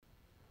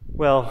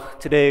Well,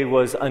 today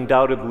was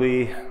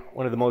undoubtedly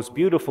one of the most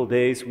beautiful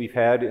days we've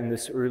had in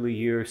this early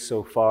year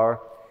so far.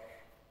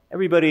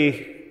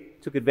 Everybody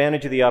took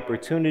advantage of the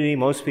opportunity,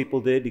 most people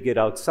did, to get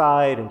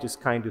outside and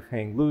just kind of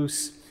hang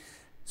loose.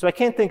 So I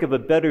can't think of a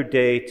better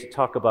day to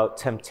talk about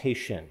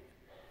temptation.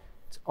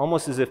 It's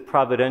almost as if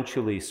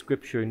providentially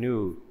Scripture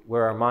knew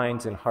where our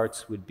minds and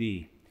hearts would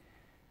be.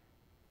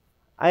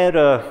 I had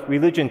a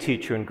religion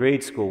teacher in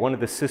grade school, one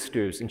of the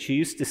sisters, and she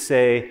used to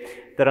say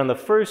that on the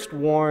first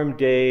warm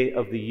day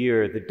of the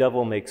year, the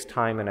devil makes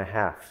time and a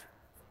half.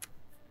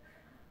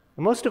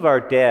 And most of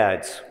our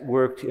dads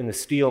worked in the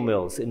steel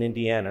mills in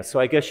Indiana, so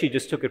I guess she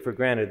just took it for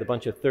granted. A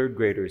bunch of third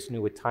graders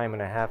knew what time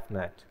and a half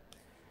meant.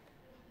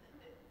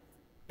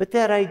 But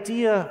that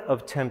idea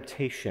of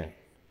temptation,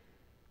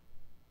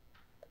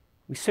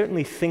 we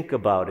certainly think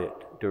about it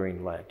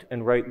during Lent,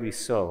 and rightly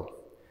so.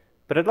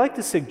 But I'd like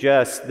to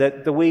suggest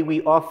that the way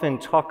we often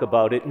talk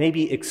about it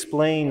maybe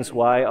explains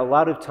why a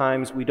lot of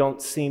times we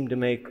don't seem to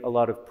make a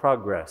lot of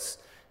progress,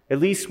 at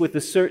least with the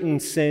certain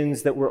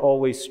sins that we're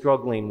always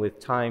struggling with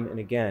time and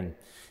again.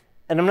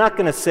 And I'm not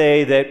going to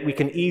say that we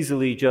can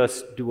easily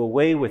just do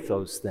away with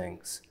those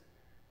things.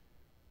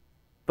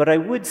 But I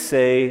would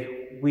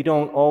say we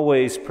don't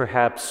always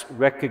perhaps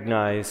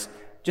recognize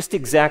just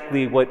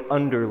exactly what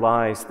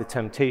underlies the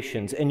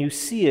temptations, and you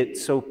see it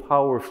so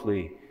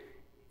powerfully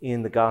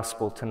in the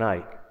gospel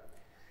tonight.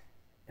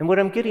 And what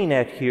I'm getting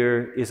at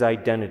here is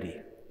identity,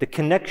 the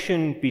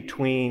connection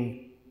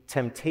between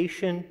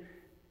temptation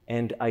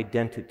and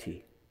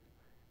identity.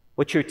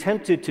 What you're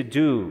tempted to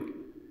do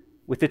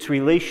with its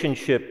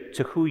relationship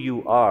to who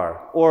you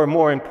are, or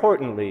more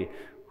importantly,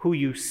 who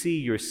you see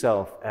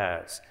yourself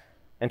as,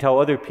 and how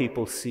other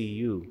people see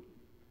you.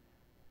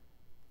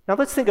 Now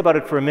let's think about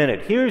it for a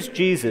minute. Here's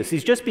Jesus.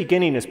 He's just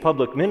beginning his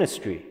public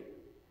ministry.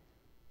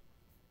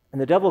 And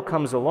the devil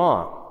comes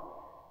along.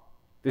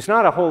 There's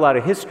not a whole lot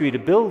of history to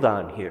build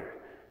on here.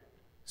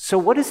 So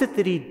what is it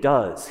that he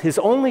does? His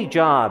only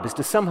job is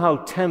to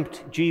somehow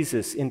tempt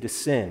Jesus into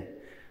sin.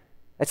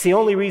 That's the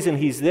only reason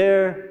he's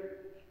there.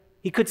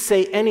 He could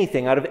say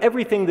anything out of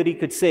everything that he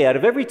could say, out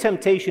of every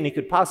temptation he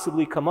could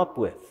possibly come up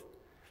with.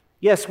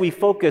 Yes, we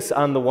focus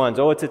on the ones.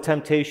 Oh, it's a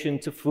temptation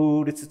to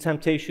food. It's a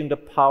temptation to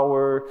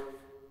power.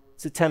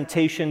 It's a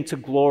temptation to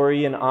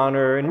glory and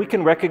honor. And we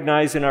can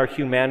recognize in our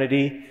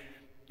humanity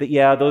that,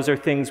 yeah, those are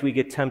things we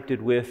get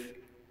tempted with.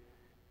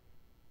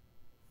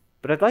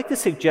 But I'd like to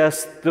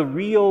suggest the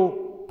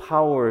real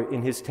power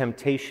in his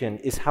temptation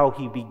is how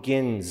he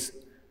begins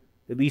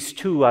at least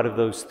two out of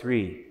those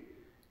three.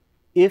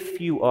 If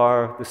you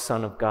are the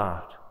Son of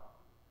God.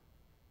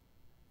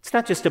 It's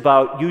not just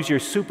about use your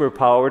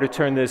superpower to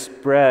turn this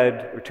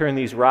bread or turn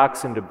these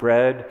rocks into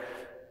bread,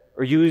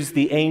 or use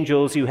the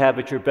angels you have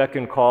at your beck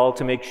and call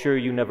to make sure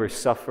you never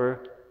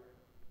suffer.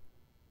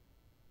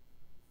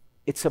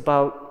 It's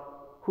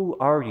about who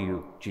are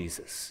you,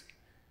 Jesus?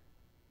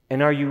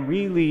 And are you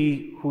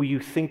really who you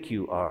think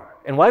you are?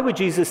 And why would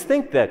Jesus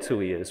think that's who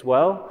he is?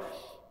 Well,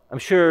 I'm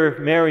sure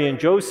Mary and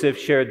Joseph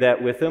shared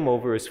that with him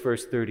over his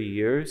first 30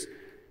 years.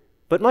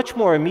 But much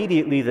more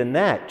immediately than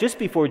that, just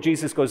before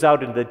Jesus goes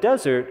out into the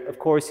desert, of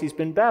course, he's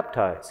been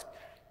baptized.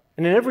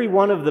 And in every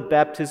one of the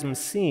baptism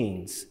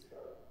scenes,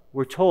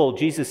 we're told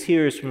Jesus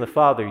hears from the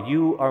Father,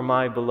 "You are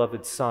my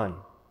beloved Son."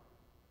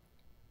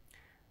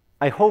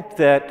 I hope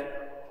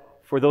that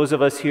for those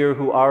of us here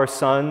who are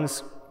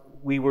sons,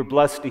 we were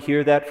blessed to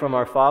hear that from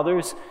our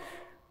fathers,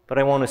 but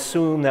I won't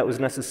assume that was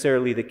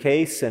necessarily the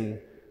case.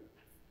 And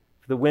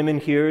for the women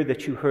here,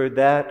 that you heard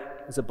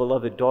that as a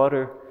beloved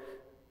daughter.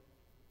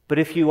 But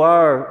if you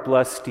are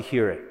blessed to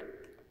hear it,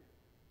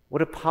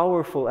 what a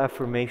powerful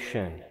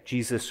affirmation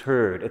Jesus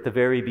heard at the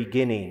very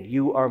beginning.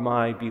 You are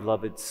my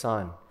beloved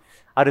Son.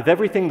 Out of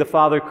everything the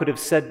Father could have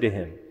said to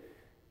him,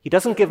 he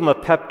doesn't give him a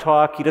pep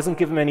talk. He doesn't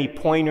give him any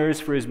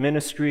pointers for his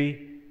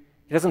ministry.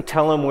 He doesn't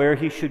tell him where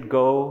he should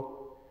go.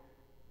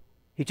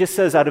 He just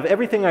says, out of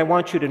everything I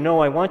want you to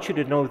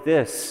know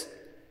this.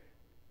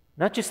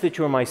 Not just that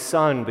you're my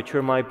son, but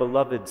you're my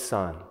beloved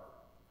Son.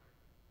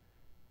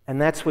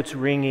 And that's what's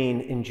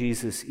ringing in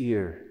Jesus'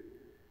 ear.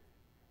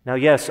 Now,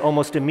 yes,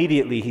 almost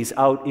immediately he's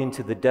out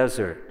into the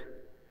desert.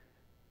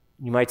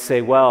 You might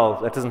say, well,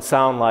 that doesn't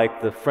sound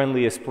like the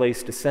friendliest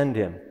place to send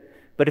him.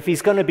 But if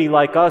he's going to be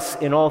like us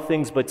in all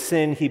things but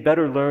sin, he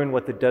better learn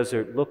what the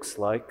desert looks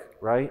like,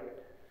 right?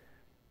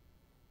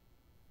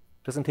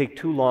 It doesn't take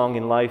too long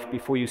in life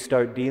before you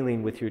start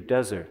dealing with your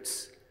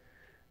deserts.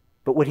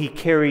 But what he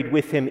carried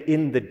with him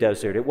in the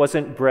desert, it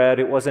wasn't bread,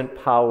 it wasn't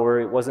power,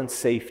 it wasn't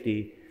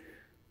safety.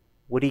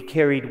 What he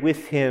carried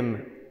with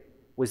him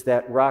was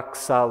that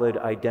rock-solid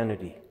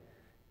identity.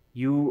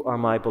 You are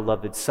my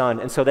beloved Son.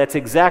 And so that's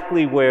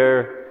exactly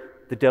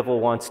where the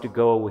devil wants to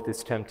go with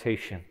his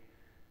temptation.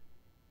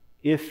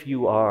 If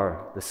you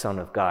are the Son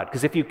of God.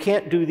 Because if you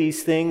can't do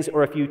these things,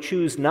 or if you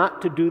choose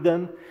not to do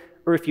them,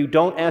 or if you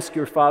don't ask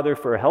your Father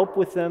for help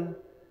with them,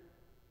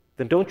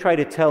 then don't try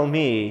to tell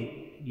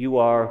me you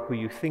are who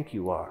you think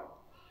you are.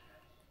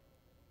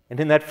 And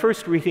in that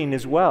first reading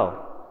as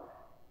well,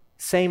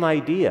 same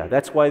idea.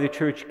 That's why the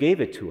church gave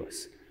it to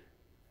us.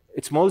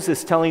 It's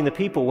Moses telling the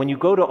people, when you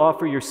go to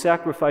offer your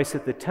sacrifice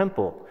at the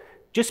temple,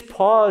 just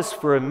pause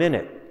for a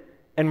minute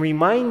and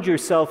remind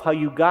yourself how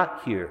you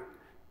got here.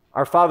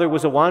 Our father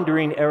was a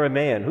wandering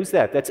Aramaean. Who's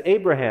that? That's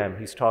Abraham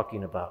he's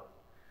talking about.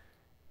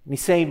 And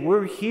he's saying,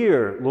 we're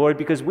here, Lord,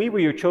 because we were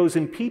your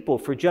chosen people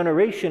for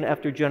generation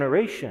after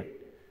generation.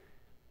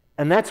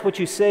 And that's what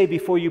you say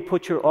before you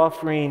put your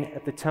offering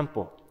at the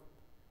temple.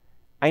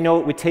 I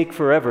know it would take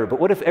forever, but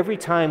what if every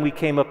time we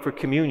came up for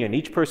communion,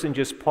 each person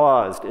just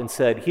paused and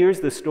said, here's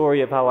the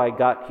story of how I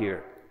got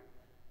here?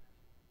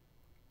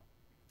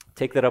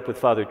 Take that up with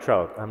Father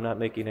Trout. I'm not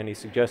making any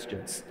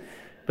suggestions.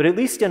 But at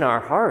least in our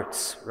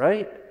hearts,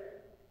 right?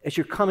 As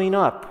you're coming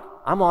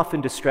up, I'm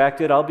often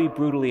distracted, I'll be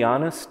brutally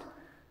honest.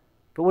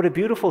 But what a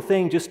beautiful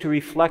thing just to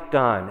reflect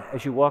on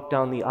as you walk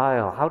down the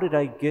aisle. How did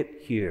I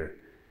get here?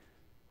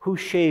 Who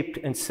shaped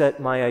and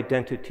set my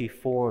identity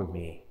for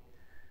me?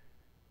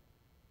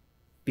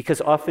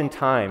 Because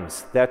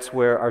oftentimes, that's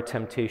where our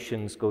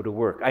temptations go to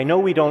work. I know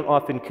we don't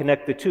often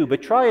connect the two,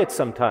 but try it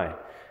sometime.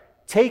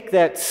 Take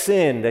that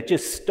sin that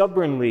just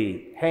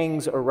stubbornly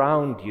hangs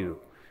around you.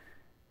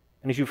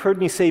 And as you've heard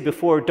me say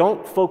before,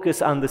 don't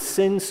focus on the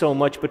sin so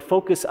much, but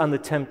focus on the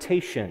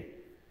temptation.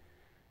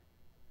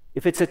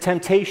 If it's a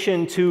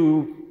temptation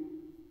to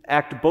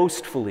act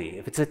boastfully,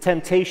 if it's a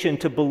temptation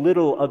to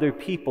belittle other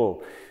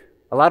people,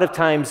 a lot of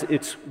times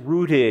it's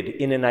rooted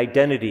in an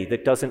identity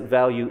that doesn't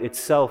value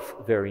itself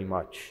very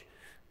much.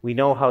 We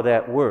know how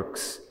that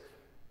works.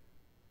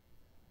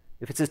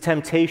 If it's a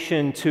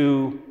temptation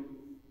to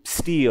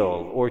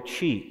steal or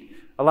cheat,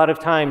 a lot of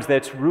times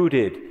that's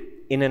rooted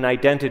in an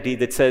identity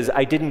that says,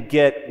 I didn't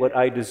get what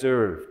I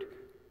deserved,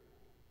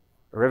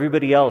 or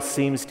everybody else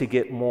seems to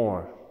get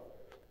more.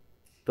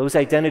 Those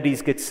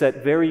identities get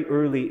set very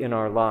early in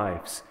our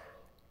lives.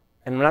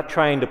 And I'm not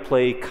trying to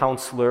play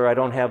counselor, I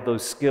don't have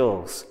those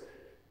skills.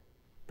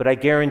 But I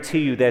guarantee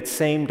you that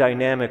same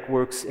dynamic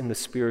works in the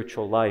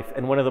spiritual life.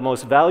 And one of the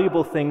most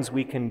valuable things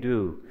we can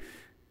do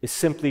is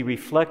simply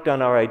reflect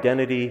on our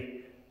identity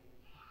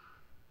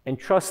and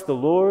trust the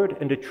Lord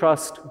and to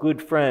trust good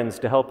friends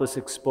to help us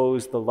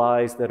expose the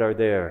lies that are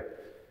there.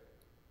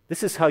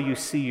 This is how you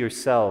see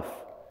yourself.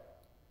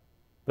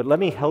 But let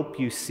me help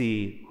you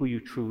see who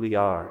you truly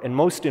are. And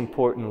most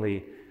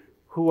importantly,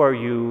 who are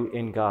you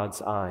in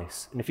God's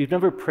eyes? And if you've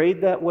never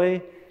prayed that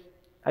way,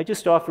 I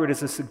just offer it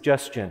as a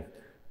suggestion,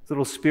 a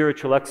little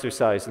spiritual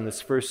exercise in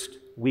this first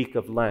week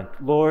of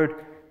Lent.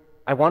 Lord,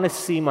 I want to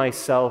see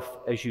myself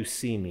as you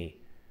see me.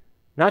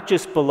 Not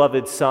just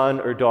beloved son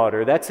or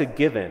daughter, that's a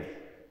given.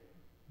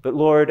 But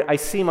Lord, I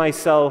see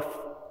myself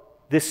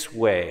this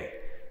way,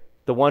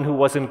 the one who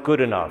wasn't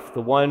good enough,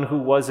 the one who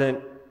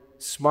wasn't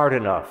smart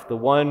enough, the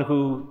one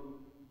who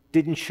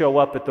didn't show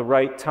up at the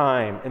right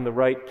time in the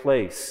right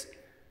place.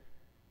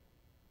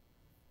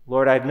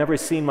 Lord, I've never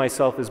seen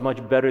myself as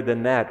much better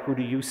than that. Who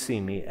do you see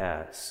me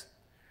as?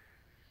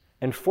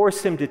 And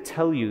force him to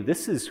tell you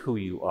this is who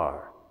you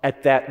are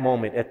at that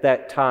moment, at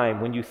that time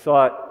when you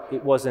thought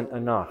it wasn't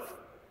enough.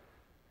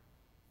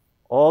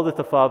 All that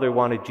the Father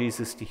wanted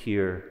Jesus to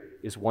hear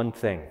is one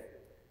thing.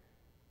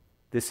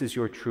 This is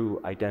your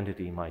true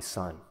identity, my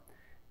son.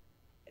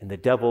 And the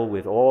devil,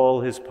 with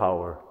all his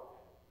power,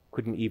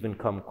 couldn't even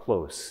come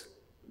close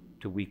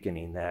to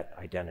weakening that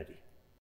identity.